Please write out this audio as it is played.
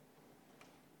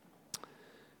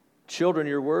children,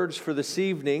 your words for this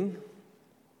evening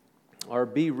are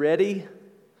be ready,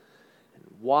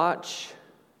 watch,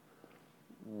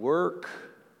 work,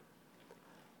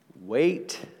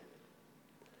 wait,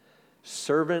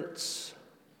 servants,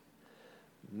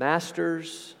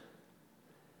 masters,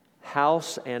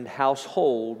 house and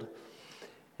household,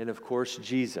 and of course,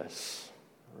 Jesus.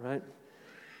 All right?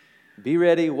 Be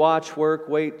ready, watch, work,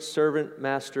 wait, servant,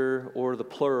 master, or the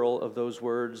plural of those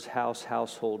words, house,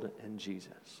 household, and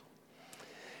Jesus.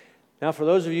 Now, for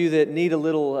those of you that need a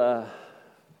little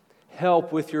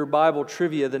help with your Bible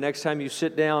trivia the next time you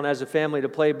sit down as a family to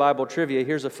play Bible trivia,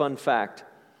 here's a fun fact.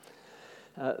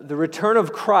 The return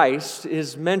of Christ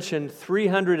is mentioned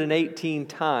 318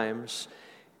 times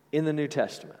in the New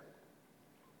Testament.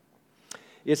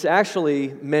 It's actually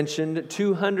mentioned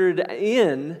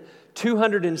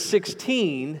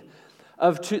 216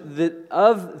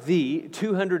 of the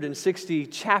 260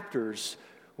 chapters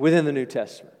within the New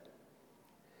Testament.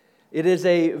 It is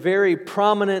a very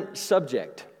prominent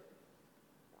subject.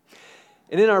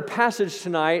 And in our passage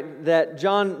tonight that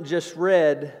John just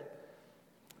read,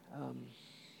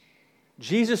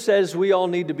 Jesus says we all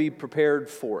need to be prepared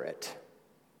for it.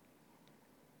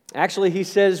 Actually, he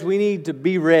says we need to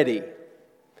be ready.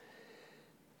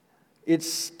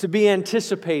 It's to be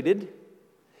anticipated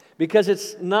because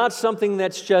it's not something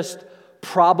that's just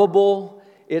probable.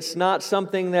 It's not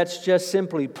something that's just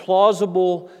simply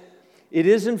plausible. It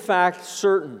is, in fact,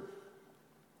 certain.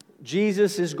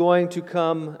 Jesus is going to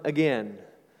come again.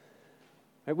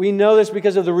 We know this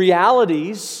because of the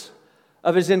realities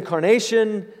of His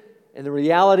incarnation and the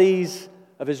realities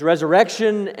of His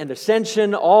resurrection and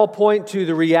ascension all point to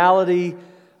the reality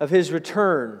of His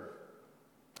return.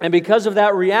 And because of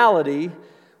that reality,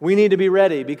 we need to be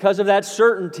ready. Because of that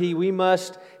certainty, we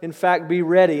must, in fact, be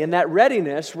ready. And that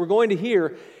readiness, we're going to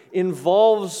hear,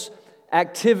 involves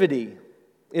activity.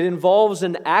 It involves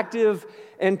an active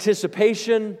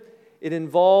anticipation. It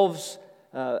involves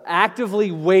actively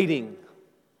waiting.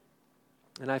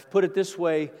 And I've put it this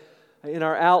way in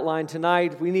our outline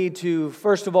tonight. We need to,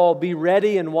 first of all, be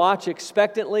ready and watch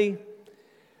expectantly.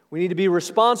 We need to be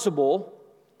responsible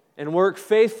and work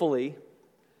faithfully.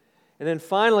 And then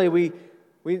finally, we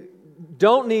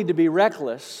don't need to be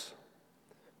reckless,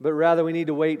 but rather we need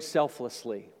to wait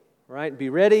selflessly. Right? Be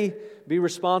ready, be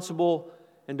responsible,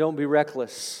 and don't be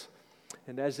reckless.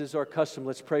 And as is our custom,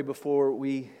 let's pray before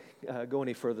we go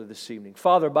any further this evening.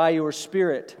 Father, by your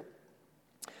Spirit,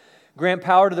 grant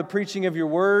power to the preaching of your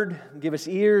word. Give us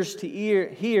ears to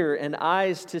hear and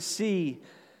eyes to see.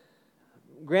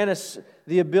 Grant us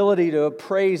the ability to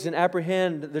appraise and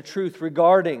apprehend the truth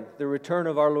regarding the return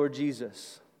of our Lord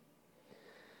Jesus.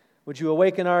 Would you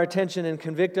awaken our attention and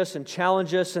convict us and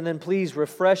challenge us, and then please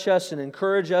refresh us and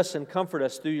encourage us and comfort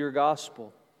us through your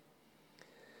gospel.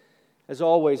 As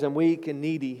always, I'm weak and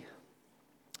needy,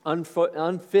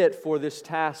 unfit for this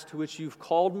task to which you've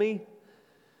called me.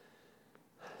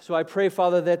 So I pray,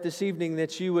 Father, that this evening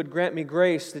that you would grant me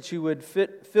grace, that you would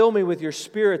fill me with your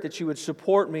Spirit, that you would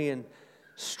support me and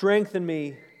strengthen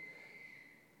me,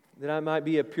 that I might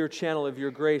be a pure channel of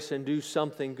your grace and do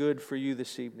something good for you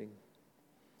this evening.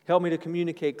 Help me to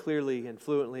communicate clearly and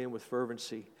fluently and with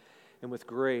fervency and with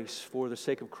grace for the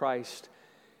sake of Christ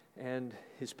and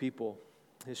His people,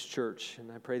 His church.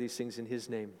 And I pray these things in His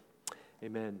name.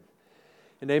 Amen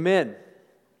and amen.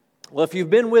 Well, if you've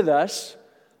been with us,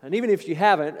 and even if you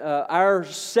haven't, our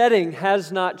setting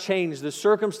has not changed. The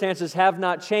circumstances have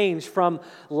not changed from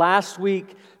last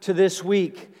week to this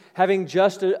week, having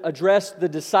just addressed the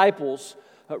disciples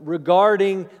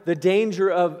regarding the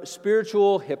danger of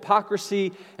spiritual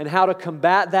hypocrisy and how to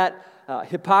combat that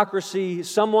hypocrisy.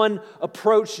 Someone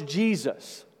approached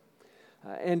Jesus.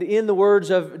 And in the words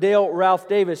of Dale Ralph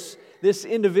Davis, this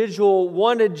individual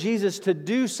wanted Jesus to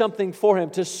do something for him,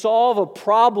 to solve a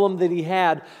problem that he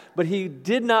had, but he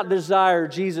did not desire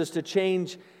Jesus to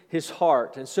change his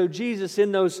heart. And so Jesus,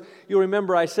 in those, you'll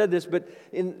remember I said this, but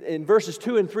in verses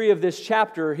 2 and 3 of this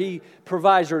chapter, he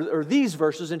provides, or these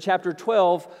verses in chapter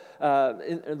 12,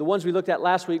 the ones we looked at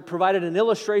last week, provided an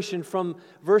illustration from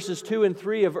verses 2 and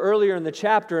 3 of earlier in the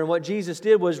chapter. And what Jesus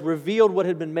did was revealed what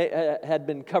had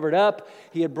been covered up.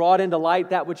 He had brought into light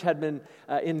that which had been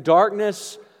in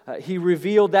darkness. He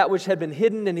revealed that which had been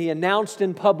hidden, and he announced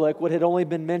in public what had only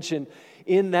been mentioned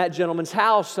in that gentleman's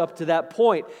house up to that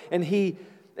point. And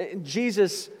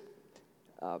Jesus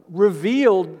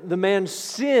revealed the man's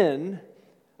sin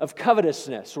of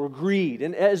covetousness or greed,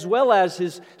 and as well as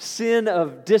his sin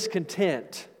of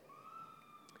discontent.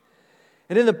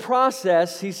 And in the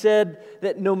process, he said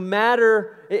that no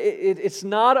matter, it's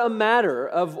not a matter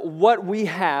of what we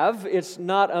have, it's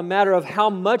not a matter of how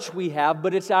much we have,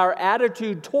 but it's our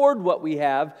attitude toward what we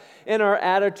have and our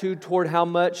attitude toward how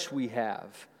much we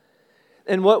have.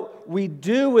 And what we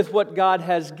do with what God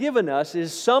has given us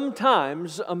is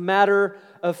sometimes a matter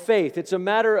of faith. It's a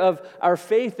matter of our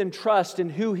faith and trust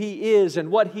in who He is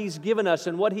and what He's given us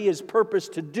and what He has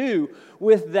purposed to do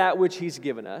with that which He's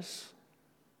given us.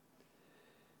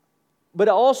 But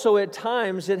also at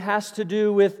times it has to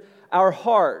do with our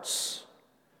hearts.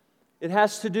 It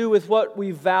has to do with what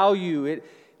we value.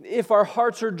 If our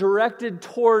hearts are directed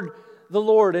toward the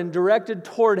Lord and directed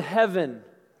toward heaven,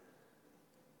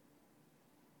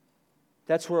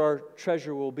 that's where our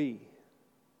treasure will be.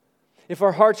 If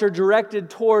our hearts are directed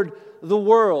toward the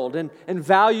world and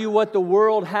value what the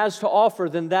world has to offer,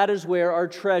 then that is where our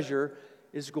treasure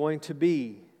is going to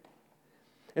be.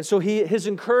 And so his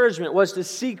encouragement was to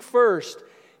seek first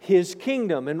His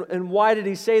kingdom. And why did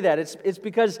he say that? It's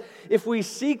because if we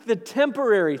seek the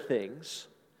temporary things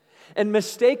and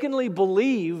mistakenly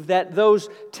believe that those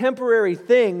temporary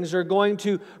things are going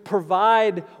to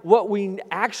provide what we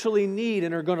actually need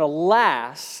and are going to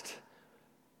last,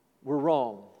 we're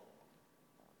wrong.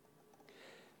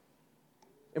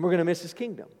 And we're going to miss His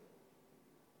kingdom.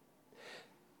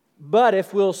 But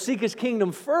if we'll seek His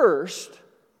kingdom first,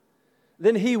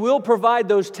 then He will provide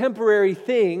those temporary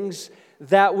things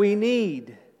that we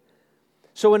need.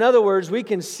 So in other words, we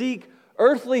can seek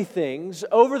earthly things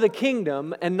over the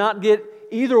kingdom and not get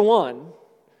either one,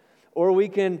 or we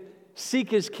can seek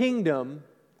His kingdom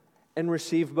and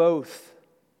receive both.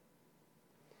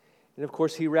 And of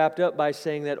course, he wrapped up by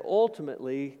saying that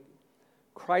ultimately,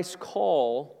 Christ's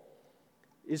call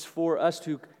is for us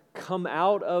to come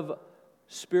out of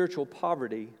spiritual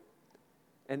poverty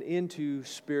and into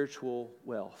spiritual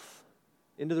wealth,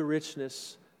 into the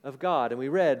richness of God. And we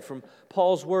read from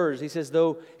Paul's words, he says,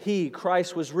 though He,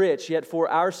 Christ, was rich, yet for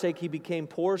our sake He became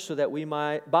poor so that we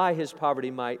might, by His poverty,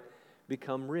 might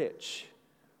become rich.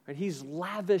 And He's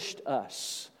lavished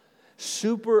us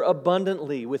super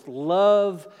abundantly with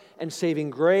love and saving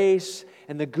grace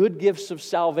and the good gifts of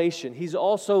salvation. He's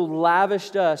also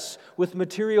lavished us with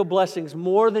material blessings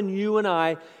more than you and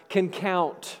I can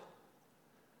count.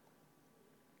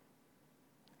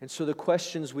 And so the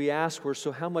questions we ask were,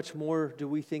 so how much more do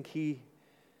we think He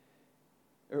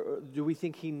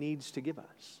needs to give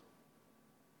us?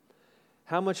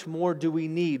 How much more do we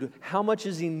need? How much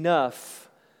is enough?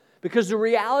 Because the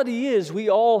reality is we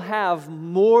all have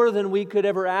more than we could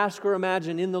ever ask or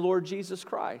imagine in the Lord Jesus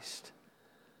Christ.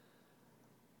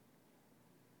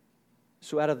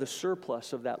 So out of the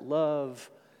surplus of that love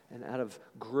and out of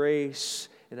grace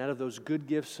and out of those good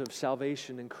gifts of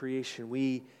salvation and creation,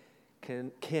 we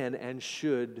can and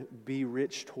should be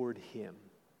rich toward Him.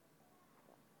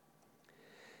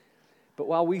 But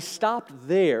while we stopped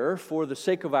there for the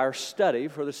sake of our study,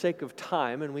 for the sake of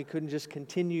time, and we couldn't just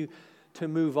continue to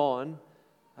move on,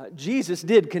 Jesus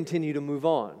did continue to move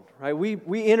on. Right?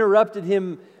 We interrupted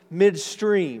Him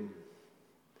midstream.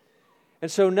 And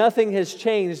so nothing has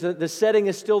changed. The setting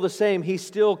is still the same. He's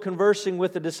still conversing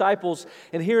with the disciples.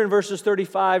 And here in verses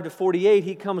 35 to 48,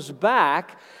 He comes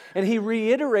back and He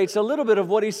reiterates a little bit of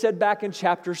what He said back in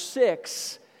chapter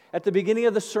 6 at the beginning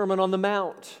of the Sermon on the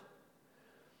Mount.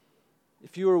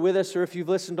 If you were with us or if you've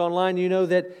listened online, you know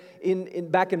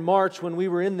that back in March when we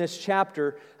were in this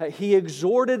chapter, He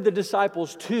exhorted the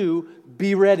disciples to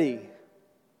be ready.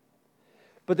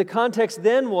 But the context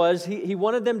then was he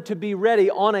wanted them to be ready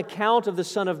on account of the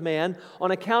Son of Man,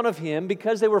 on account of Him,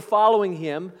 because they were following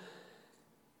Him,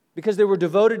 because they were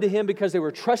devoted to Him, because they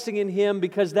were trusting in Him,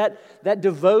 because that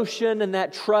devotion and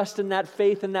that trust and that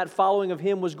faith and that following of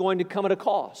Him was going to come at a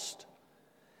cost.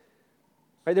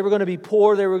 Right? They were going to be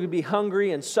poor, they were going to be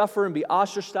hungry and suffer and be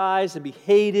ostracized and be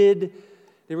hated.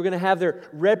 They were going to have their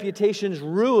reputations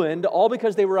ruined, all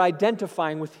because they were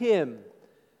identifying with Him.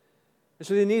 And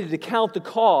so they needed to count the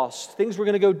cost. Things were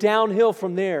going to go downhill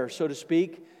from there, so to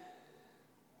speak.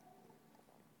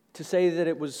 To say that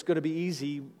it was going to be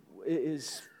easy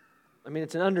it's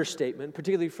an understatement,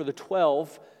 particularly for the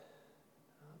 12,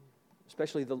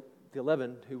 especially the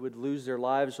 11 who would lose their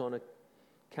lives on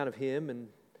account of Him and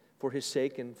for His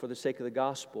sake and for the sake of the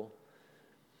gospel.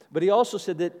 But He also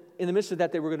said that in the midst of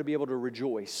that, they were going to be able to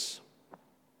rejoice.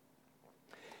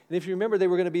 And if you remember, they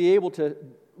were going to be able to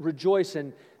rejoice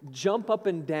and jump up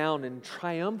and down in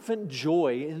triumphant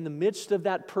joy in the midst of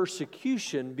that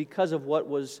persecution because of what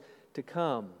was to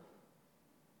come.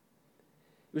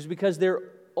 It was because their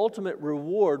ultimate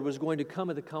reward was going to come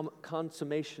at the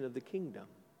consummation of the kingdom.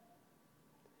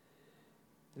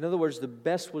 In other words, the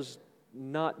best was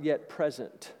not yet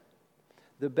present.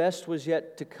 The best was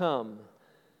yet to come.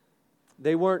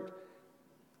 They weren't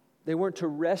to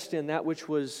rest in that which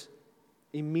was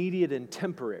immediate and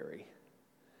temporary.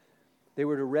 They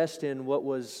were to rest in what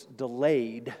was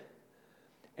delayed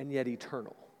and yet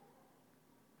eternal.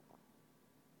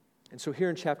 And so here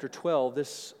in chapter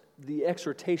 12, the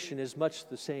exhortation is much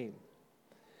the same.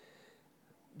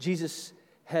 Jesus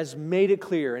has made it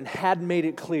clear and had made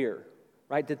it clear,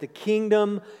 right, that the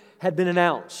kingdom had been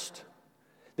announced.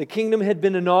 The kingdom had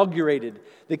been inaugurated.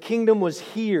 The kingdom was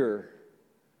here.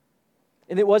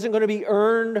 And it wasn't going to be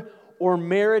earned or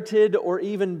merited or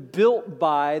even built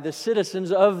by the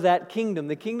citizens of that kingdom.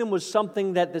 The kingdom was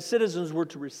something that the citizens were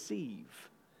to receive.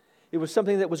 It was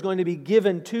something that was going to be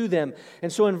given to them.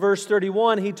 And so in verse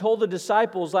 31, he told the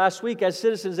disciples last week, as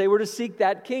citizens, they were to seek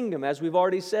that kingdom, as we've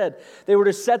already said. They were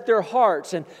to set their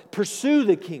hearts and pursue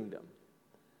the kingdom.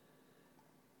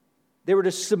 They were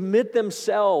to submit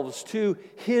themselves to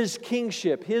His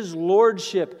kingship, His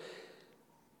lordship,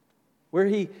 where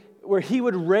He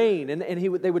would reign, and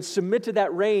they would submit to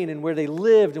that reign, and where they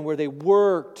lived and where they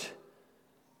worked,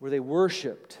 where they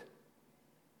worshiped.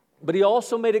 But He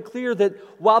also made it clear that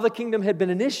while the kingdom had been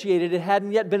initiated, it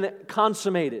hadn't yet been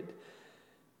consummated.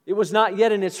 It was not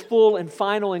yet in its full and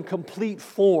final and complete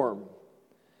form.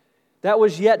 That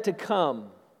was yet to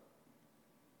come.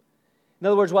 In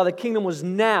other words, while the kingdom was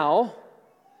now,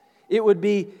 it would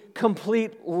be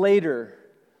complete later.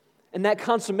 And that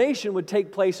consummation would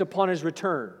take place upon His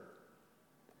return.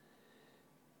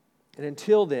 And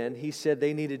until then, He said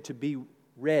they needed to be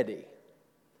ready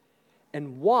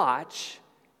and watch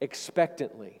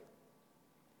expectantly.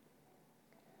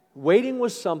 Waiting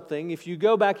was something, if you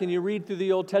go back and you read through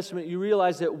the Old Testament, you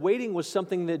realize that waiting was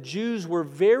something that Jews were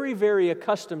very, very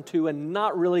accustomed to and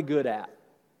not really good at.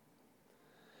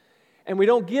 And we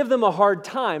don't give them a hard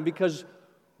time because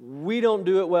we don't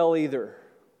do it well either.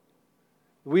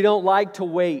 We don't like to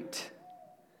wait.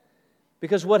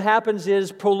 Because what happens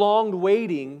is prolonged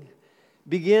waiting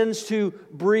begins to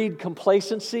breed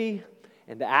complacency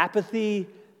and apathy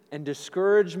and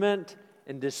discouragement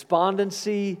and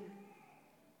despondency.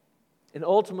 And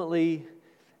ultimately,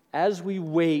 as we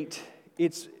wait,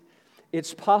 it's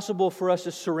possible for us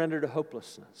to surrender to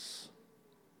hopelessness.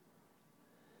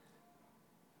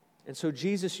 And so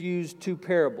Jesus used two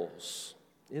parables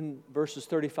in verses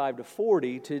 35 to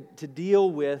 40 to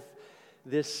deal with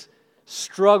this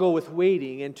struggle with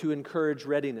waiting and to encourage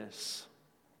readiness.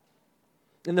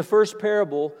 In the first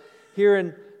parable, here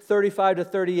in 35 to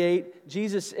 38,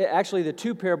 actually the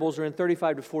two parables are in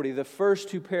 35 to 40. The first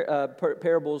two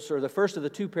parables, or the first of the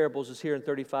two parables is here in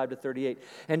 35 to 38.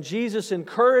 And Jesus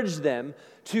encouraged them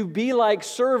to be like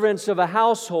servants of a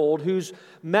household whose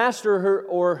master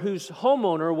or whose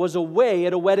homeowner was away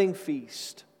at a wedding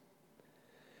feast.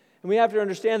 And we have to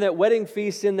understand that wedding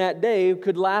feasts in that day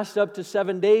could last up to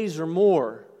 7 days or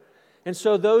more. And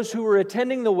so those who were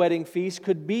attending the wedding feast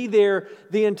could be there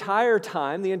the entire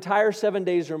time, the entire 7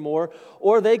 days or more,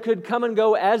 or they could come and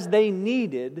go as they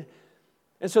needed.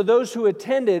 And so those who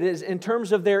attended, in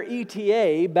terms of their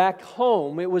ETA back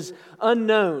home, it was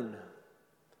unknown.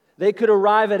 They could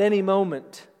arrive at any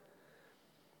moment.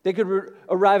 They could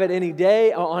arrive at any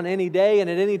day, on any day, and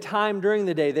at any time during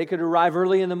the day. They could arrive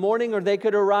early in the morning, or they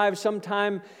could arrive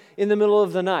sometime in the middle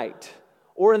of the night,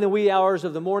 or in the wee hours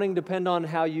of the morning, depend on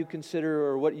how you consider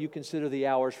or what you consider the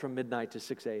hours from midnight to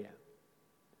 6 a.m.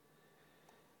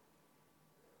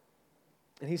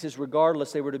 And he says,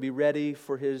 regardless, they were to be ready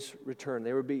for His return.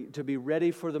 They were to be ready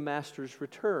for the Master's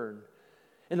return.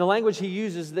 And the language he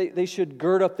uses, they should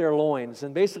gird up their loins.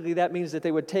 And basically that means that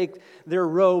they would take their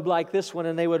robe like this one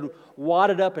and they would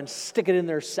wad it up and stick it in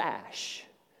their sash.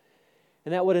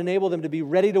 And that would enable them to be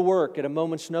ready to work at a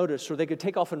moment's notice, or they could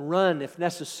take off and run if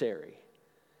necessary.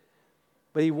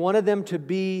 But he wanted them to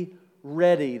be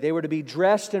ready. They were to be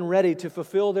dressed and ready to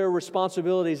fulfill their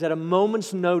responsibilities at a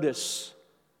moment's notice.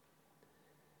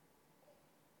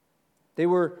 They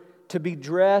were to be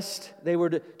dressed. They were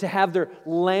to have their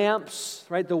lamps,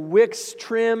 right, the wicks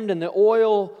trimmed and the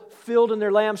oil filled in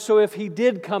their lamps. So if he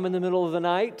did come in the middle of the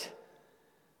night,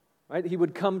 right, he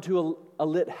would come to a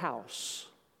lit house.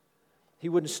 He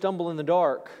wouldn't stumble in the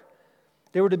dark.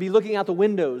 They were to be looking out the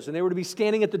windows, and they were to be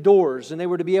standing at the doors, and they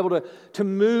were to be able to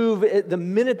move the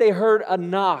minute they heard a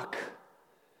knock,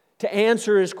 to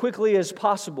answer as quickly as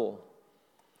possible.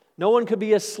 No one could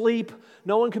be asleep.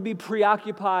 No one could be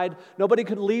preoccupied. Nobody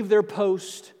could leave their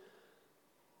post.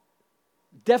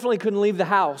 Definitely couldn't leave the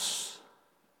house.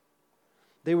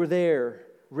 They were there,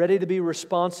 ready to be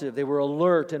responsive. They were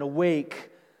alert and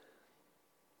awake.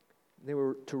 They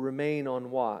were to remain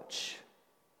on watch.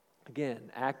 Again,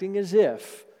 acting as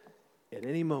if At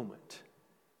any moment,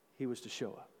 he was to show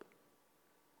up.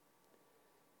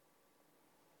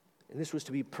 And this was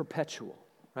to be perpetual,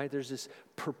 right? There's this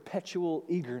perpetual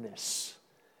eagerness,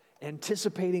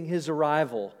 anticipating his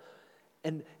arrival,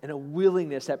 and a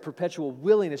willingness, that perpetual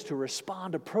willingness to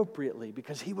respond appropriately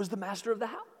because he was the master of the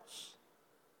house.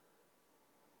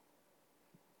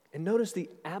 And notice the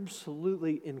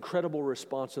absolutely incredible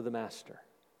response of the master.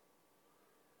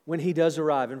 When he does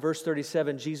arrive, in verse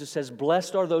 37, Jesus says,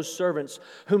 "Blessed are those servants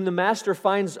whom the master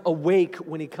finds awake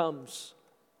when he comes.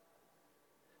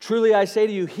 Truly I say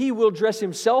to you, he will dress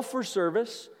himself for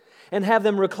service and have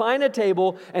them recline at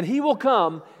table, and he will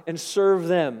come and serve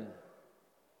them."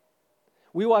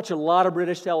 We watch a lot of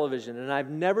British television, and I've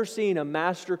never seen a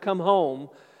master come home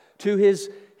to his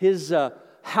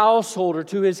household or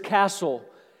to his castle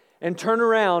and turn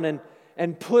around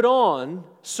and put on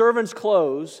servant's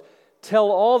clothes, tell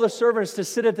all the servants to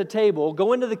sit at the table,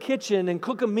 go into the kitchen and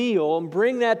cook a meal and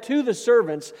bring that to the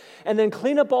servants, and then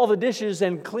clean up all the dishes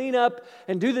and clean up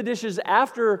and do the dishes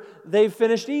after they've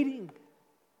finished eating.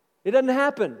 It doesn't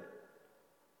happen.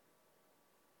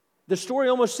 The story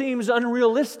almost seems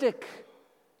unrealistic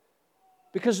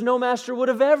because no master would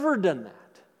have ever done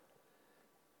that.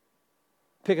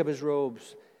 Pick up his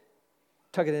robes,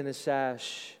 tuck it in his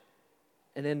sash,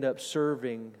 and end up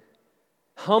serving,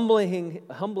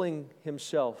 humbling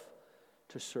himself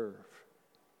to serve.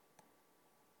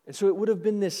 And so it would have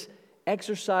been this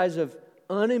exercise of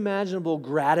unimaginable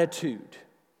gratitude,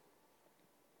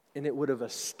 and it would have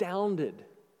astounded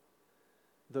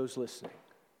those listening.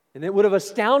 And it would have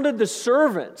astounded the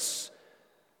servants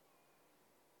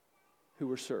who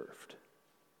were served.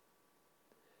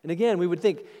 And again, we would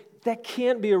think that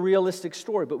can't be a realistic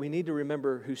story, but we need to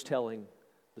remember who's telling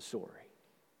the story.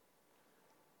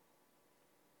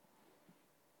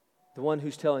 The one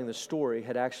who's telling the story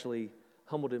had actually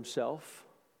humbled himself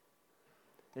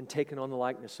and taken on the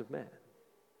likeness of man.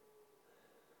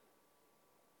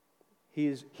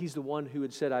 He's the one who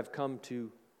had said, "I've come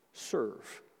to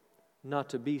serve, not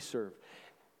to be served."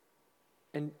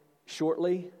 And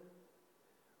shortly,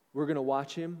 we're going to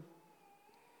watch him,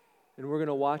 and we're going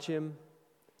to watch him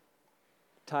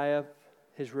tie up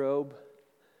his robe,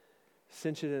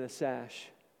 cinch it in a sash.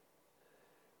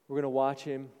 We're going to watch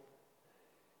him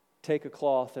take a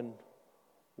cloth and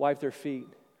wipe their feet,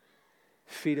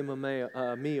 feed him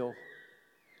a meal,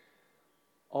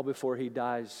 all before he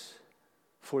dies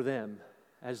for them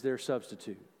as their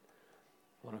substitute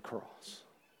on a cross.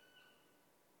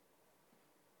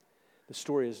 The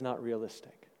story is not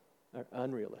realistic or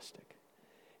unrealistic.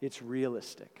 It's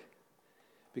realistic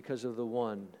because of the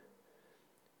one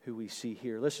who we see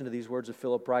here. Listen to these words of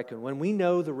Philip Ryken. When we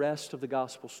know the rest of the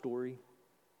gospel story,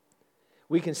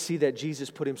 we can see that Jesus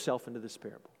put himself into this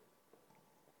parable.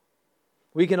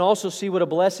 We can also see what a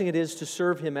blessing it is to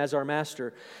serve him as our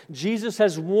master. Jesus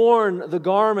has worn the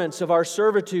garments of our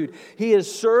servitude. He has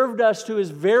served us to his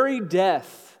very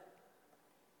death.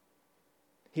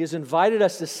 He has invited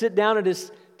us to sit down at his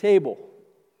table,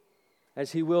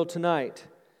 as he will tonight,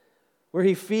 where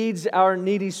he feeds our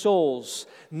needy souls.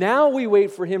 Now we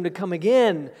wait for him to come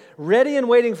again, ready and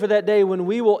waiting for that day when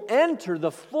we will enter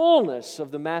the fullness of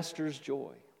the Master's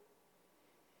joy.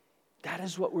 That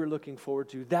is what we're looking forward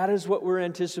to. That is what we're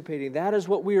anticipating. That is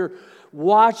what we're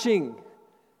watching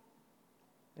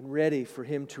and ready for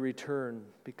him to return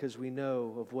because we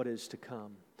know of what is to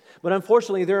come. But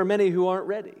unfortunately, there are many who aren't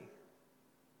ready.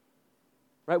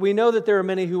 Right? We know that there are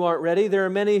many who aren't ready. There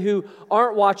are many who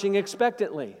aren't watching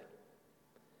expectantly.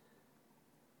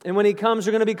 And when he comes,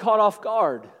 they're going to be caught off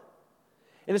guard.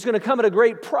 And it's going to come at a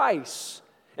great price.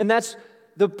 And that's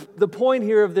the point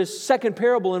here of this second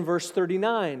parable in verse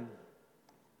 39.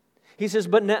 He says,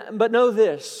 but know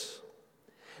this,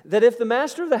 that if the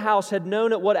master of the house had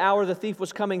known at what hour the thief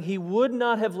was coming, he would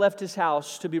not have left his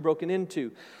house to be broken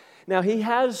into. Now, he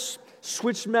has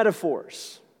switched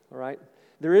metaphors, all right?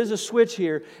 There is a switch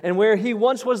here. And where he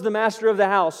once was the master of the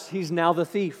house, he's now the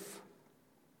thief.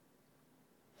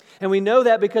 And we know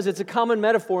that because it's a common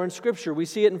metaphor in Scripture. We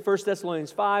see it in 1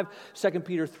 Thessalonians 5, 2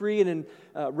 Peter 3, and in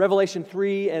Revelation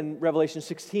 3 and Revelation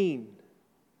 16.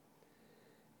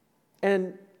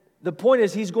 And the point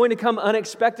is, he's going to come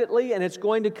unexpectedly, and it's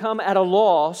going to come at a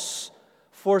loss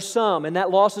for some, and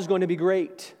that loss is going to be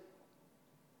great.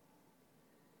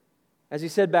 As he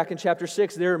said back in chapter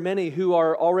 6, there are many who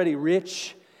are already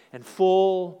rich and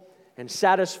full and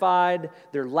satisfied.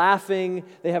 They're laughing.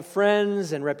 They have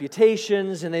friends and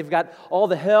reputations, and they've got all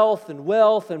the health and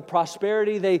wealth and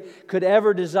prosperity they could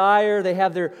ever desire. They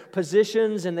have their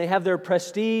positions and they have their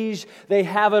prestige. They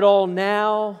have it all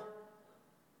now.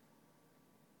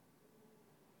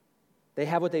 They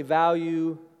have what they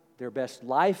value. Their best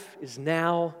life is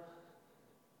now.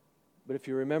 But if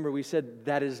you remember, we said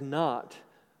that is not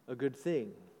a good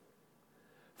thing.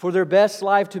 For their best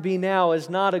life to be now is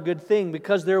not a good thing,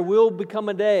 because there will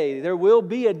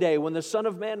be a day when the Son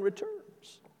of Man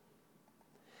returns.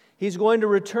 He's going to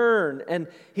return, and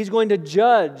He's going to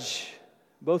judge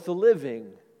both the living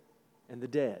and the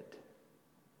dead.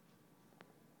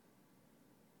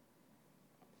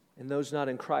 And those not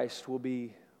in Christ will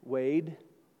be weighed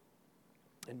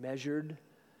and measured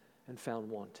and found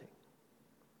wanting.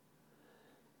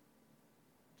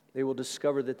 They will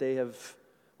discover that they have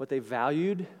what they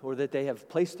valued, or that they have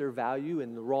placed their value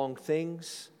in the wrong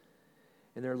things,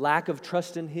 and their lack of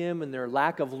trust in Him and their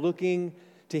lack of looking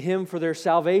to Him for their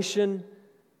salvation,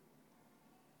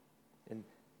 and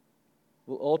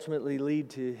will ultimately lead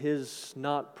to His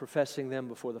not professing them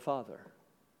before the Father.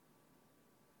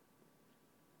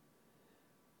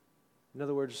 In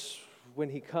other words, when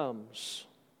He comes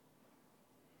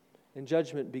and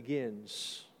judgment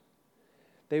begins,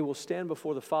 they will stand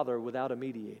before the Father without a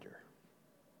mediator.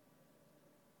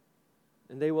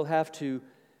 And they will have to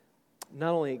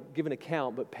not only give an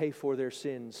account, but pay for their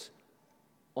sins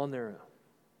on their own.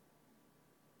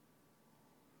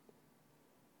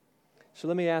 So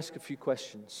let me ask a few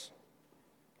questions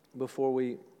before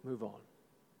we move on.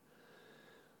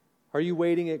 Are you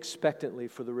waiting expectantly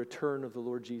for the return of the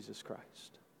Lord Jesus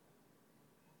Christ?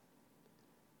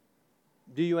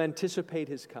 Do you anticipate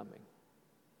His coming?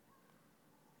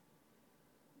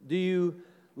 Do you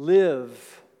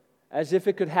live as if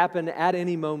it could happen at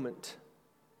any moment?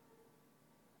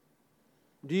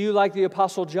 Do you, like the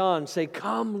Apostle John, say,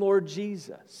 "Come, Lord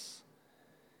Jesus"?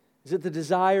 Is it the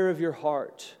desire of your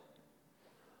heart?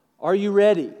 Are you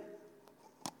ready?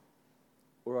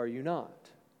 Or are you not?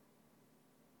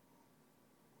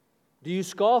 Do you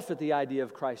scoff at the idea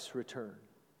of Christ's return?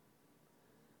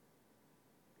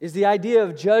 Is the idea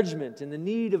of judgment and the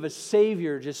need of a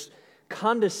Savior just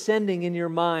condescending in your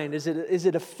mind? Is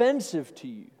it offensive to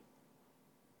you?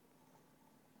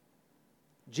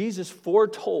 Jesus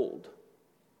foretold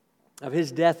of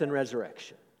His death and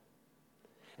resurrection.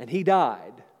 And He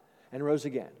died and rose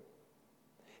again.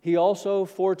 He also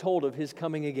foretold of His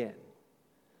coming again.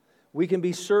 We can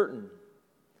be certain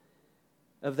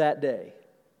of that day.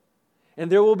 And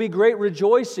there will be great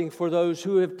rejoicing for those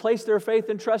who have placed their faith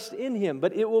and trust in Him.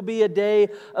 But it will be a day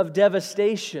of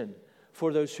devastation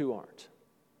for those who aren't.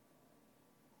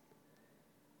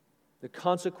 The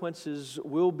consequences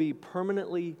will be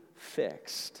permanently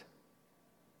fixed.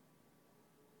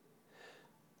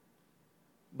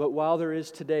 But while there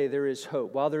is today, there is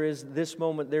hope. While there is this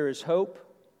moment, there is hope.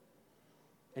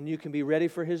 And you can be ready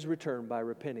for His return by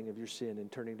repenting of your sin and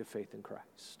turning to faith in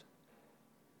Christ.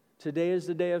 Today is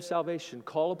the day of salvation.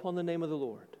 Call upon the name of the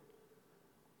Lord.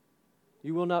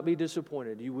 You will not be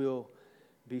disappointed. You will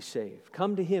be saved.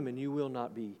 Come to Him and you will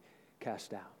not be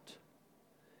cast out.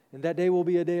 And that day will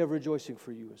be a day of rejoicing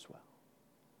for you as well.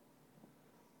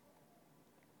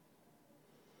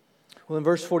 Well, in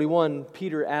verse 41,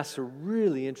 Peter asks a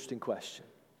really interesting question.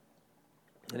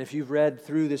 And if you've read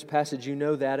through this passage, you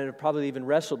know that and have probably even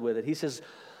wrestled with it. He says,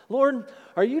 "Lord,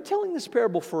 are you telling this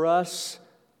parable for us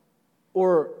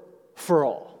or for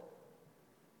all?"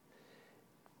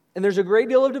 And there's a great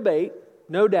deal of debate,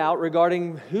 no doubt,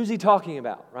 regarding who's He talking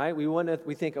about, right?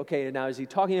 We think, okay, now is He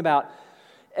talking about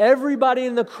everybody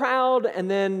in the crowd, and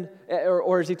then,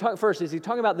 or is He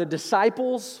talking about the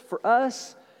disciples for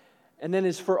us, and then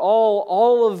is for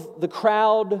all of the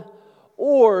crowd,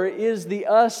 or is the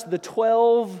us, the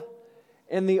 12,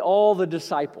 and all the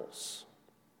disciples?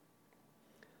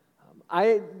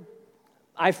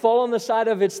 I fall on the side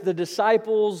of it's the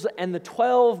disciples and the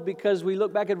 12, because we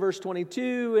look back at verse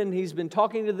 22 and He's been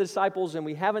talking to the disciples and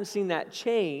we haven't seen that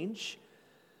change.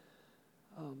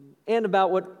 And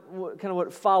about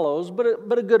what follows,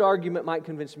 but a good argument might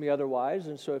convince me otherwise,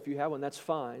 and so if you have one, that's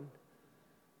fine.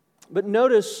 But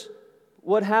notice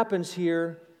what happens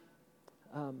here.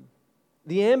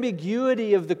 The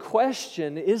ambiguity of the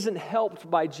question isn't helped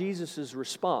by Jesus'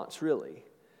 response, really.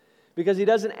 Because He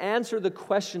doesn't answer the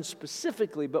question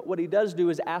specifically, but what He does do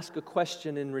is ask a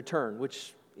question in return,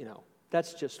 which,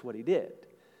 that's just what He did.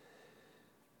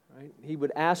 Right? He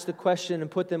would ask the question and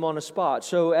put them on a spot.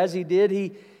 So as He did,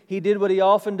 He did what He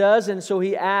often does, and so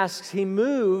as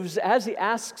He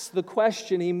asks the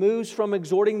question, He moves from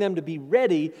exhorting them to be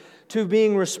ready to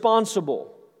being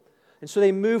responsible. And so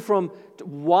they move from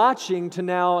watching to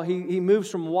now, He moves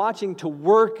from watching to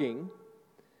working.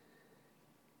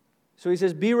 So He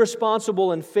says, be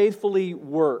responsible and faithfully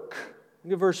work.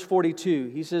 Look at verse 42.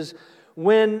 He says,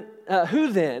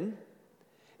 who then,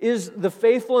 is the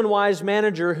faithful and wise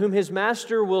manager whom his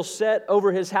master will set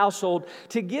over his household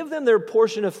to give them their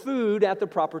portion of food at the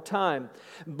proper time.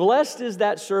 Blessed is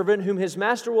that servant whom his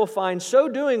master will find so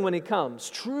doing when he comes.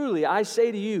 Truly, I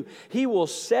say to you, he will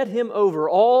set him over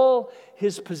all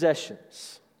his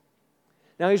possessions.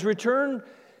 Now, he's returned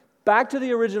back to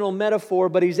the original metaphor,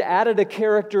 but he's added a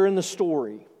character in the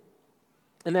story.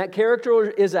 And that character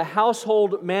is a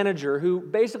household manager who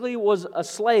basically was a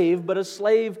slave,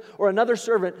 or another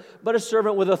servant, but a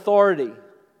servant with authority.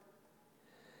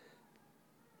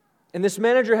 And this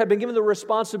manager had been given the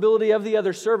responsibility of the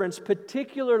other servants,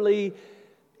 particularly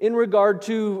in regard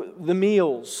to the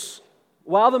meals.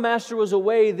 While the master was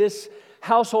away, this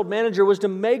household manager was to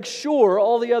make sure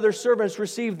all the other servants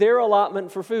received their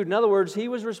allotment for food. In other words, he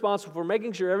was responsible for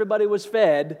making sure everybody was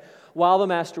fed while the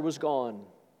master was gone.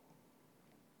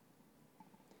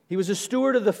 He was a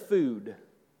steward of the food.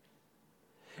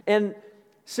 And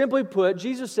simply put,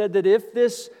 Jesus said that if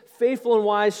this faithful and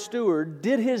wise steward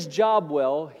did his job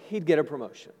well, he'd get a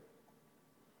promotion.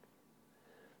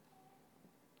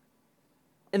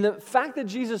 And the fact that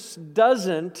Jesus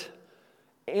doesn't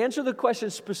answer the question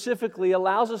specifically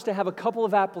allows us to have a couple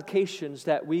of applications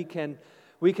that we can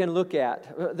look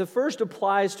at. The first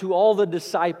applies to all the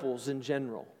disciples in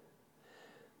general.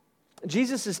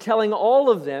 Jesus is telling all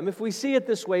of them, if we see it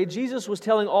this way, Jesus was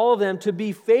telling all of them to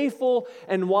be faithful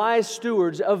and wise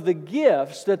stewards of the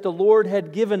gifts that the Lord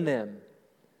had given them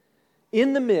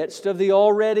in the midst of the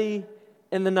already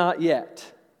and the not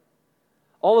yet.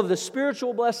 All of the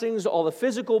spiritual blessings, all the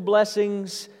physical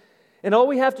blessings, and all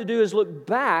we have to do is look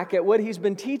back at what he's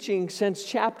been teaching since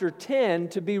chapter 10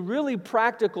 to be really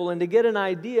practical and to get an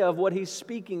idea of what he's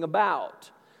speaking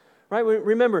about. Right?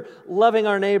 Remember, loving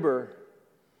our neighbor,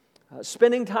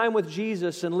 spending time with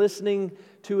Jesus and listening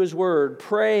to His Word,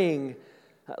 praying,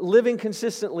 living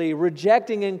consistently,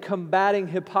 rejecting and combating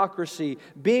hypocrisy,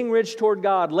 being rich toward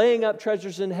God, laying up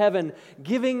treasures in heaven,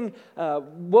 giving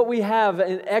what we have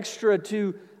an extra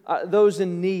to those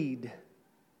in need.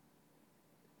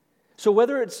 So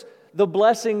whether it's the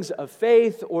blessings of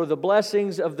faith or the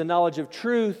blessings of the knowledge of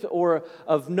truth or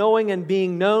of knowing and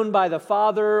being known by the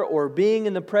Father or being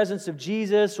in the presence of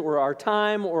Jesus or our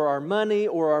time or our money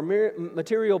or our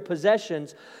material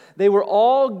possessions, they were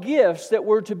all gifts that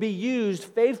were to be used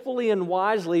faithfully and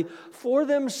wisely for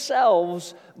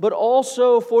themselves, but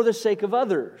also for the sake of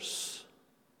others.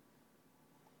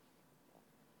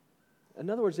 In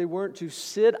other words, they weren't to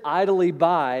sit idly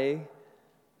by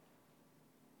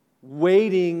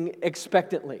waiting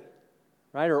expectantly,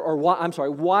 right?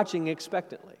 Watching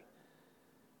expectantly.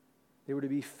 They were to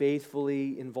be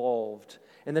faithfully involved.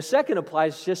 And the second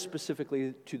applies just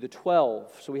specifically to the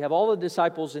 12. So we have all the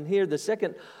disciples in here. The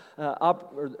second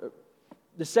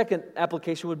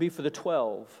application would be for the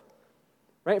 12,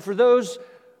 right? For those,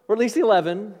 or at least the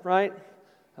 11, right?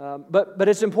 But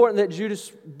it's important that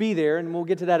Judas be there, and we'll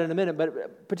get to that in a minute.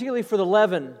 But particularly for the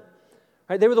 11.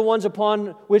 Right, they were the ones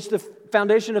upon which the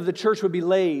foundation of the church would be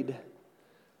laid.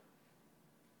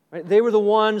 Right, they were the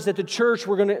ones that the church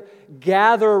were going to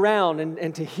gather around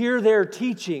and to hear their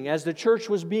teaching as the church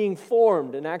was being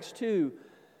formed in Acts 2.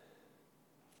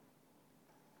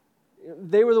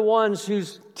 They were the ones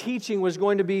whose teaching was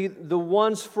going to be the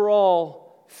once for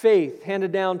all faith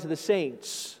handed down to the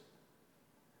saints.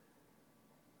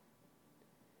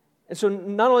 And so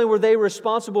not only were they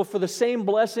responsible for the same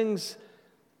blessings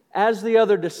as the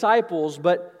other disciples,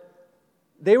 but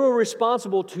they were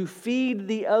responsible to feed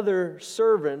the other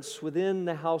servants within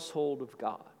the household of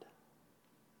God.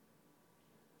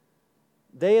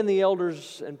 They and the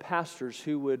elders and pastors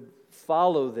who would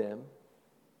follow them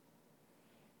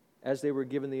as they were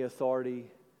given the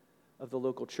authority of the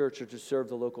local church or to serve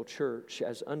the local church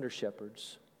as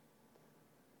under-shepherds.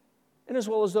 And as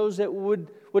well as those that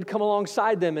would come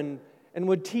alongside them and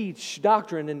would teach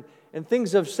doctrine and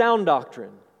things of sound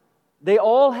doctrine. They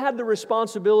all had the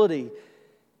responsibility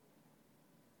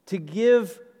to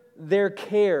give their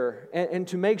care and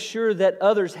to make sure that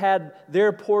others had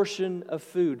their portion of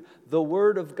food, the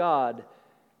Word of God,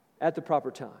 at the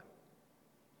proper time.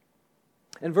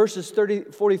 In verses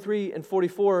 43 and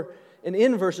 44, and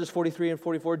in verses 43 and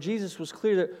 44, Jesus was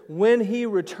clear that when He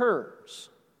returns,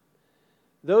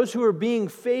 those who are being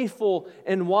faithful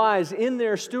and wise in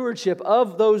their stewardship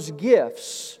of those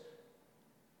gifts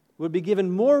would be given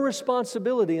more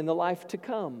responsibility in the life to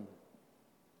come.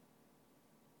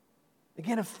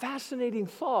 Again, a fascinating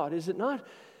thought, is it not?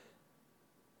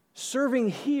 Serving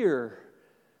here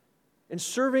and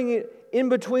serving in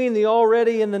between the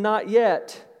already and the not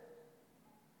yet.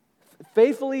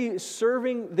 Faithfully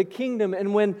serving the kingdom,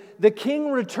 and when the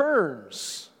king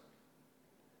returns,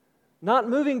 Not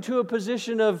moving to a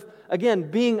position of,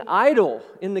 again, being idle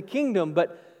in the kingdom,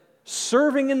 but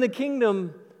serving in the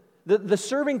kingdom. The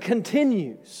serving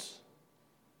continues.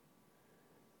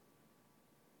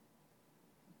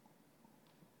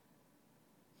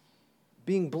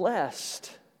 Being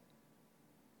blessed,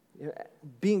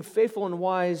 being faithful and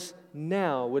wise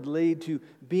now would lead to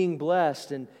being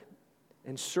blessed and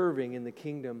serving in the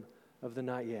kingdom of the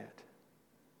not yet.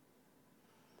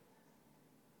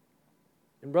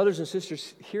 And brothers and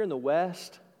sisters, here in the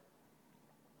West,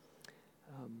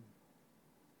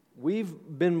 we've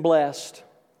been blessed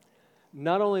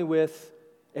not only with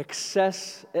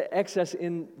excess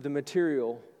in the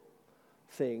material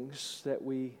things that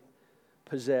we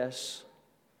possess,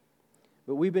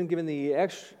 but we've been given the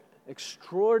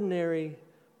extraordinary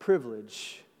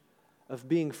privilege of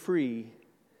being free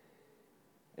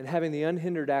and having the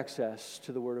unhindered access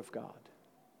to the Word of God.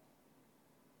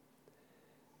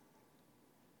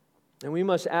 And we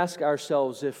must ask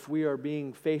ourselves if we are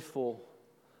being faithful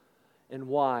and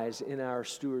wise in our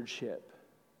stewardship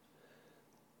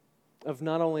of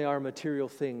not only our material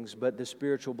things, but the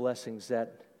spiritual blessings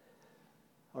that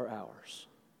are ours.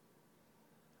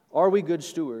 Are we good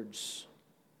stewards?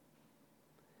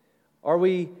 Are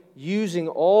we using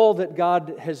all that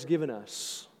God has given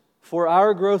us for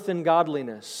our growth in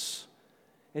godliness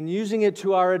and using it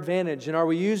to our advantage? And are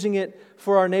we using it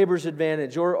for our neighbor's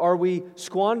advantage? Or are we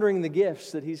squandering the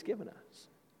gifts that He's given us?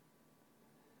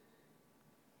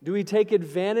 Do we take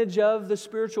advantage of the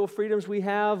spiritual freedoms we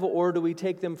have, or do we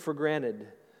take them for granted?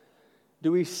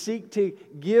 Do we seek to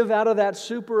give out of that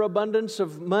superabundance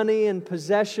of money and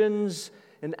possessions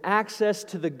and access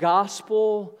to the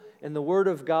gospel and the Word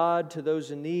of God to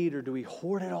those in need, or do we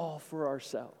hoard it all for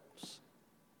ourselves?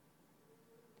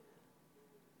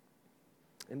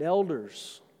 And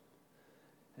elders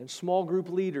and small group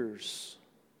leaders,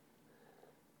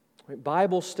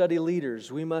 Bible study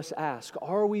leaders, we must ask,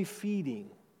 are we feeding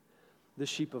the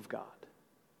sheep of God?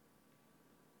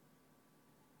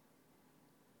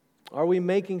 Are we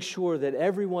making sure that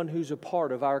everyone who's a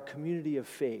part of our community of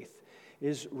faith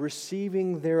is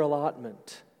receiving their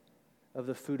allotment of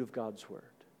the food of God's Word?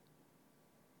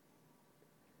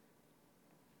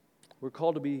 We're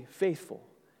called to be faithful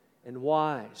and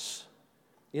wise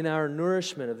in our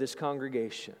nourishment of this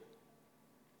congregation.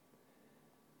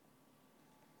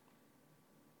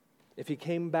 If He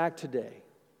came back today,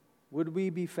 would we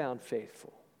be found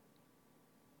faithful?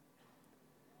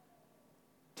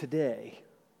 Today,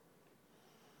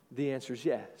 the answer is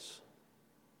yes.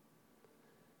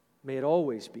 May it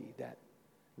always be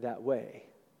that way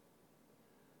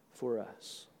for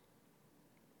us.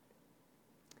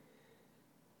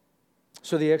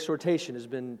 So the exhortation has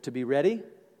been to be ready,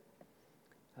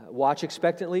 watch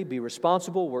expectantly, be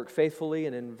responsible, work faithfully.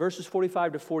 And in verses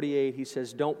 45 to 48, he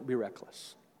says, don't be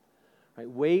reckless. Right?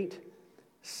 Wait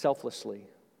selflessly.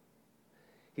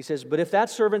 He says, but if that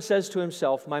servant says to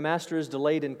himself, my master is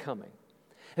delayed in coming,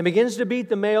 and begins to beat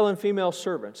the male and female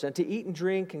servants, and to eat and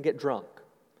drink and get drunk,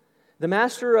 the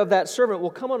master of that servant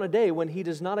will come on a day when he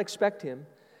does not expect him,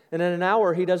 and in an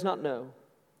hour he does not know,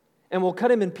 and will cut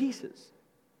him in pieces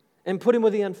and put him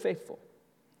with the unfaithful.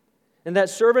 And that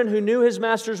servant who knew his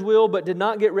master's will but did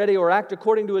not get ready or act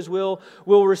according to his will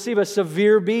receive a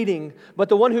severe beating. But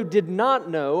the one who did not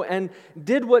know and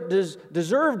did what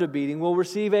deserved a beating will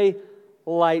receive a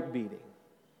light beating.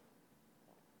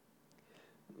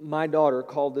 My daughter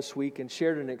called this week and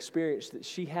shared an experience that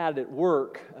she had at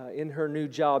work in her new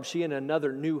job. She and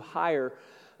another new hire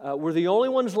were the only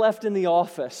ones left in the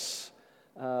office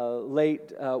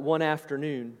late one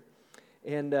afternoon.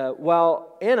 And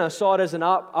while Anna saw it as an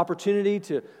opportunity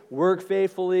to work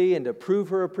faithfully and to prove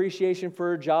her appreciation for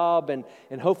her job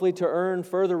and hopefully to earn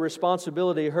further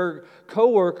responsibility, her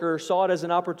coworker saw it as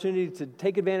an opportunity to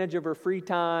take advantage of her free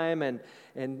time and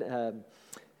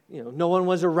no one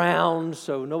was around,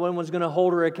 so no one was going to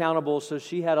hold her accountable, so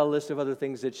she had a list of other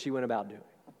things that she went about doing.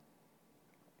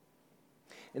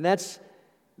 And that's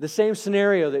the same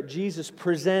scenario that Jesus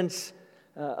presents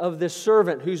of this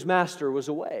servant whose master was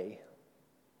away.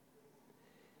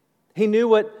 He knew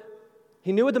what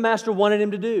the master wanted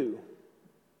him to do.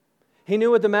 He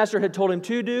knew what the master had told him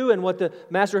to do and what the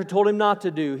master had told him not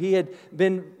to do.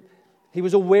 He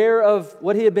was aware of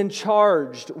what he had been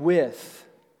charged with.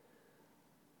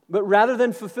 But rather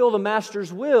than fulfill the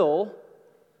master's will,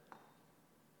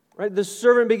 right, the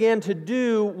servant began to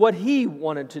do what he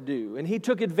wanted to do. And he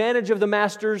took advantage of the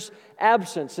master's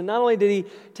absence. And not only did he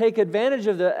take advantage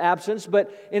of the absence,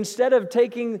 but instead of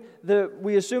taking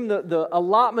the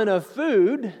allotment of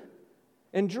food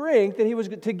and drink that he was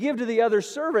to give to the other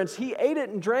servants, he ate it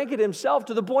and drank it himself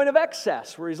to the point of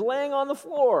excess, where he's laying on the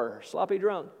floor, sloppy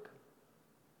drunk.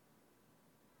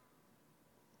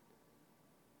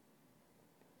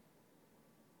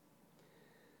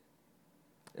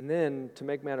 And then, to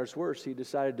make matters worse, he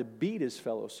decided to beat his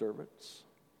fellow servants.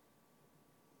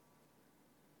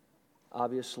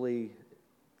 Obviously,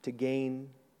 to gain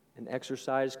and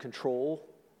exercise control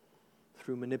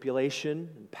through manipulation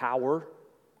and power.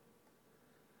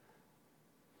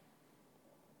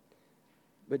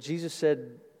 But Jesus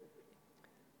said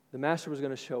the master was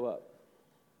going to show up.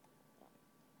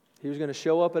 He was going to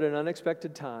show up at an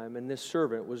unexpected time, and this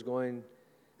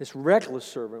reckless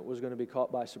servant was going to be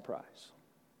caught by surprise.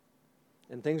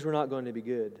 And things were not going to be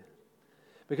good,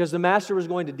 because the master was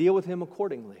going to deal with him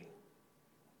accordingly.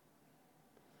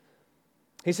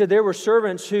 He said there are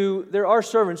servants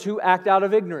who act out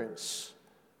of ignorance,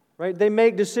 right? They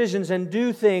make decisions and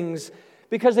do things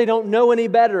because they don't know any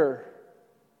better.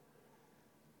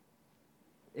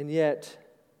 And yet,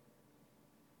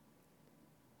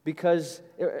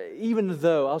 even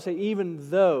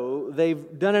though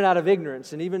they've done it out of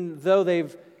ignorance, and even though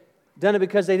they've done it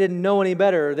because they didn't know any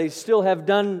better, they still have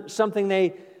done something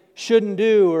they shouldn't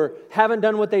do, or haven't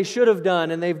done what they should have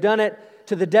done, and they've done it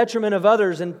to the detriment of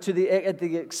others and at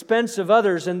the expense of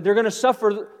others, and they're going to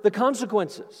suffer the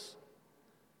consequences.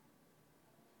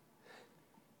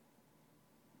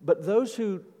 But those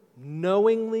who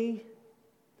knowingly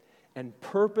and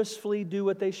purposefully do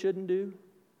what they shouldn't do,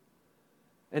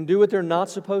 and do what they're not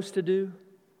supposed to do,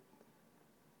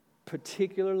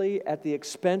 particularly at the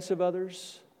expense of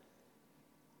others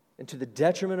and to the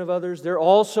detriment of others, they're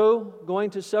also going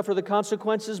to suffer the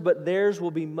consequences, but theirs will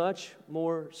be much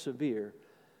more severe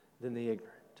than the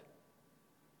ignorant.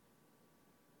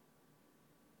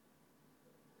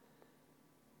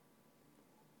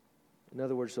 In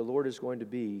other words, the Lord is going to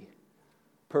be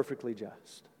perfectly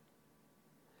just.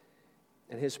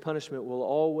 And His punishment will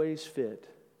always fit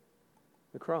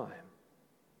the crime.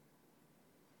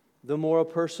 The more a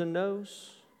person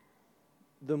knows,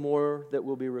 the more that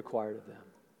will be required of them.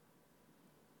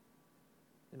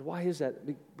 And why is that?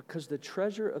 Because the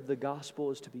treasure of the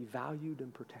gospel is to be valued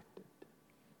and protected.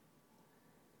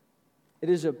 It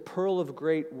is a pearl of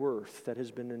great worth that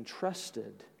has been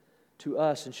entrusted to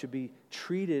us and should be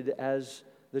treated as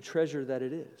the treasure that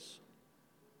it is.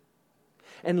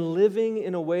 And living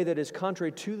in a way that is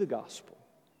contrary to the gospel,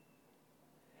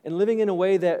 and living in a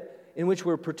way in which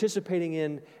we're participating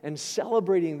in and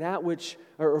celebrating that which,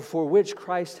 or for which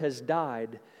Christ has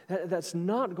died, that's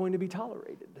not going to be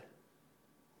tolerated.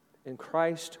 And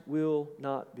Christ will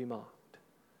not be mocked.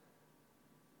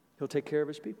 He'll take care of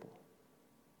His people.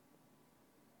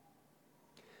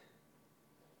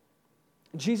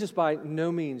 Jesus by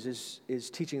no means is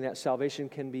teaching that salvation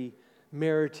can be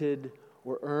merited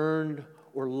or earned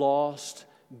or lost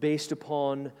based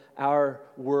upon our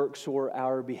works or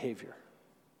our behavior.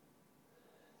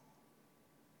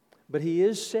 But He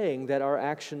is saying that our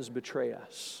actions betray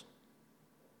us.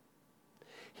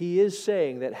 He is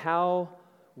saying that how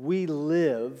we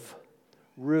live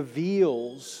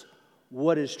reveals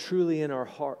what is truly in our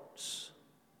hearts.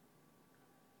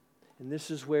 And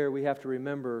this is where we have to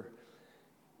remember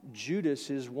Judas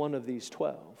is one of these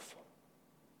 12.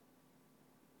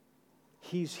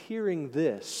 He's hearing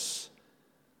this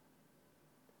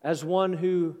as one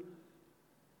who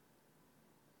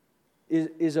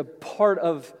is a part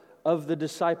of the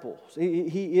disciples.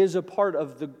 He is a part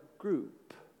of the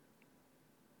group.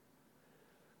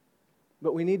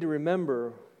 But we need to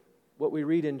remember what we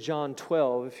read in John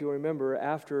 12. If you remember,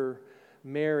 after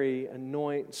Mary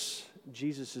anoints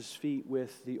Jesus' feet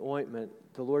with the ointment,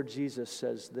 the Lord Jesus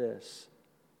says this.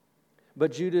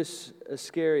 But Judas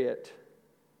Iscariot,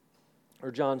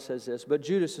 or John says this, but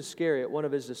Judas Iscariot, one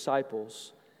of His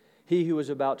disciples, he who was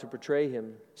about to betray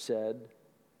Him, said,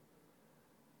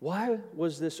 "Why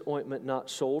was this ointment not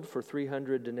sold for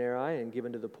 300 denarii and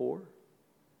given to the poor?"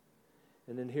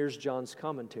 And then here's John's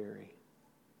commentary.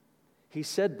 He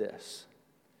said this,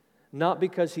 not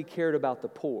because He cared about the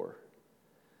poor,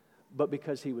 but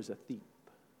because He was a thief.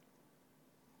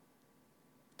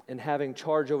 And having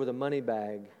charge over the money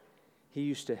bag, he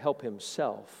used to help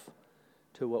himself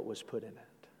to what was put in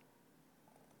it.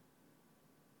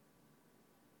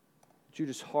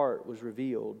 Judas' heart was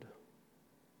revealed.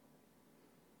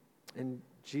 And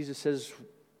Jesus says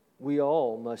we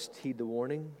all must heed the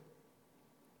warning,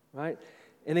 right?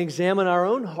 And examine our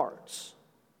own hearts.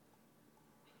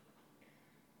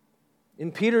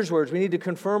 In Peter's words, we need to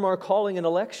confirm our calling and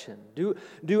election.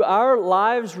 Do our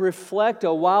lives reflect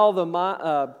a while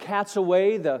the cat's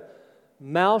away, the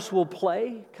mouse will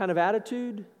play kind of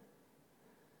attitude?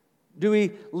 Do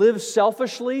we live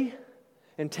selfishly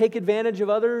and take advantage of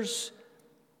others?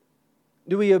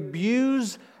 Do we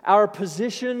abuse our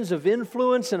positions of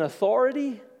influence and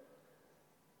authority?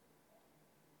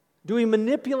 Do we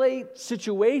manipulate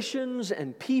situations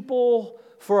and people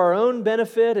for our own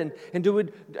benefit? And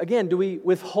do we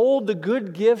withhold the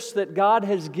good gifts that God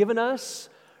has given us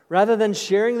rather than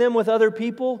sharing them with other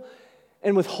people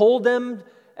and withhold them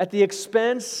at the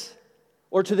expense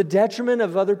or to the detriment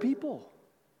of other people?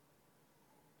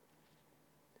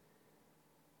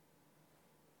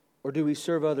 Or do we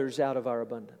serve others out of our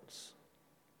abundance?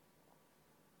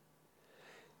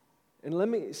 And let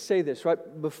me say this right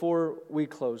before we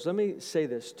close. Let me say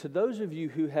this. To those of you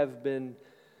who have been,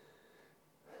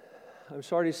 I'm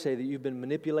sorry to say that you've been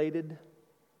manipulated.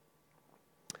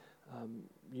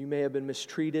 You may have been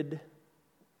mistreated.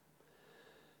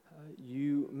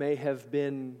 You may have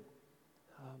been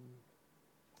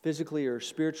physically or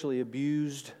spiritually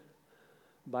abused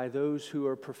by those who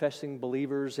are professing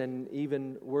believers, and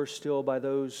even worse still, by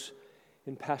those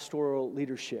in pastoral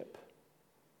leadership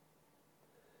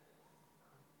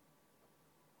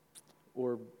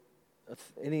or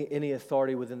any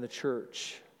authority within the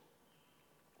church.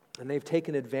 And they've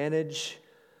taken advantage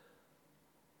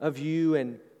of you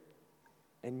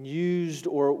and used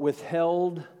or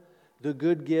withheld the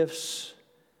good gifts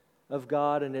of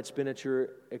God, and it's been at your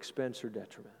expense or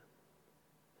detriment.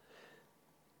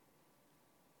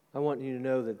 I want you to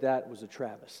know that that was a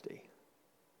travesty.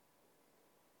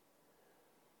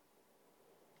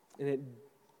 And it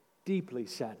deeply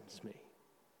saddens me.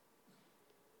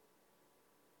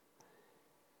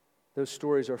 Those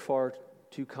stories are far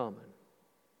too common.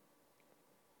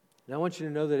 And I want you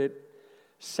to know that it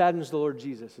saddens the Lord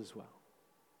Jesus as well.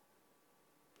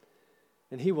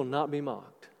 And He will not be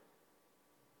mocked.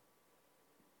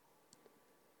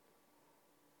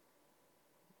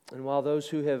 And while those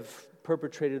who have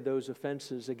perpetrated those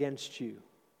offenses against you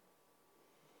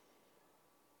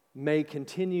may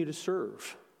continue to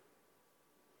serve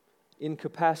in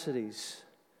capacities,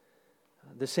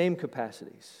 the same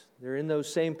capacities, they're in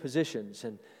those same positions,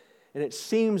 and it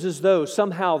seems as though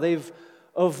somehow they've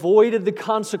avoided the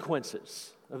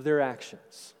consequences of their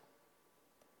actions.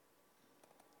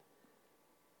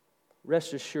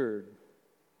 Rest assured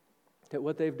that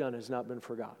what they've done has not been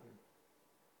forgotten,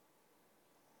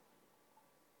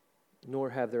 nor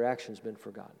have their actions been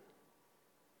forgotten.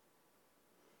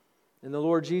 And the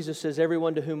Lord Jesus says,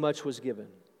 everyone to whom much was given,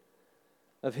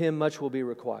 of him much will be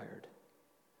required.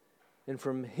 And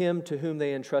from him to whom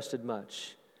they entrusted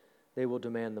much, they will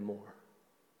demand the more.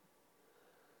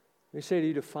 Let me say to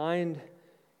you, to find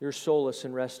your solace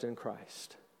and rest in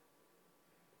Christ,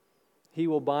 He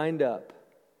will bind up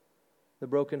the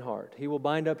broken heart. He will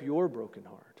bind up your broken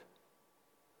heart.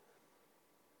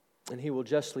 And He will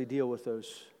justly deal with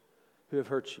those who have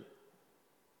hurt you.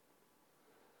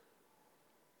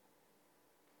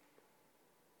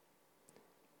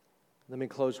 Let me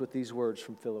close with these words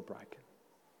from Philip Ryken.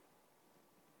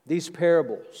 These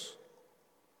parables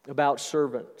about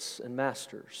servants and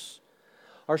masters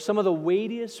are some of the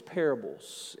weightiest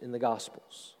parables in the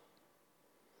Gospels.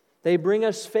 They bring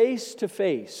us face to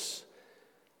face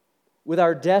with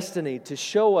our destiny to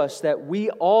show us that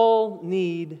we all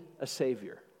need a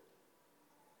Savior.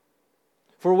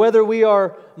 For whether we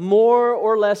are more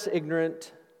or less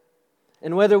ignorant,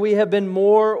 and whether we have been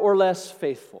more or less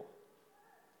faithful,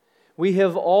 we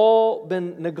have all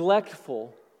been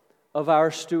neglectful of our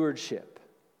stewardship.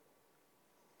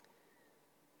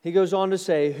 He goes on to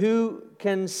say, who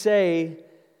can say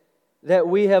that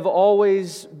we have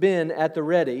always been at the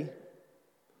ready,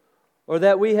 or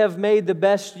that we have made the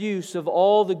best use of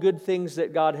all the good things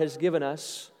that God has given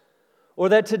us, or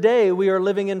that today we are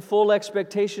living in full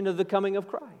expectation of the coming of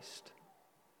Christ?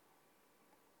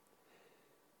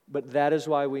 But that is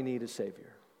why we need a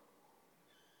Savior.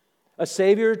 A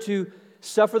Savior to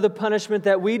suffer the punishment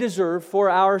that we deserve for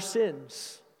our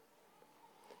sins.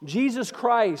 Jesus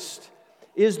Christ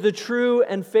is the true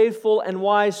and faithful and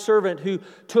wise servant who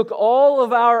took all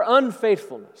of our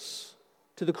unfaithfulness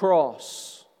to the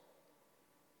cross.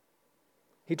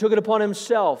 He took it upon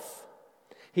Himself.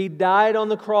 He died on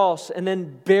the cross and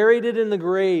then buried it in the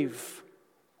grave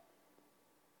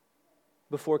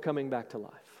before coming back to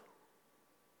life.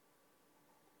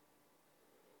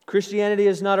 Christianity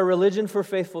is not a religion for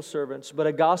faithful servants, but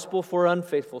a gospel for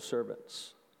unfaithful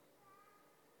servants.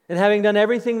 And having done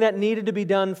everything that needed to be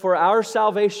done for our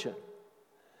salvation,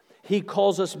 He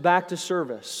calls us back to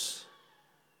service.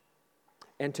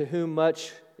 And to whom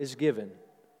much is given,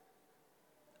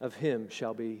 of him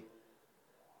shall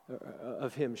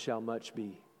much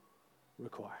be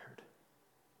required.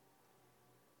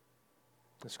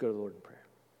 Let's go to the Lord in prayer.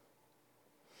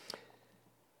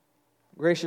 Gracious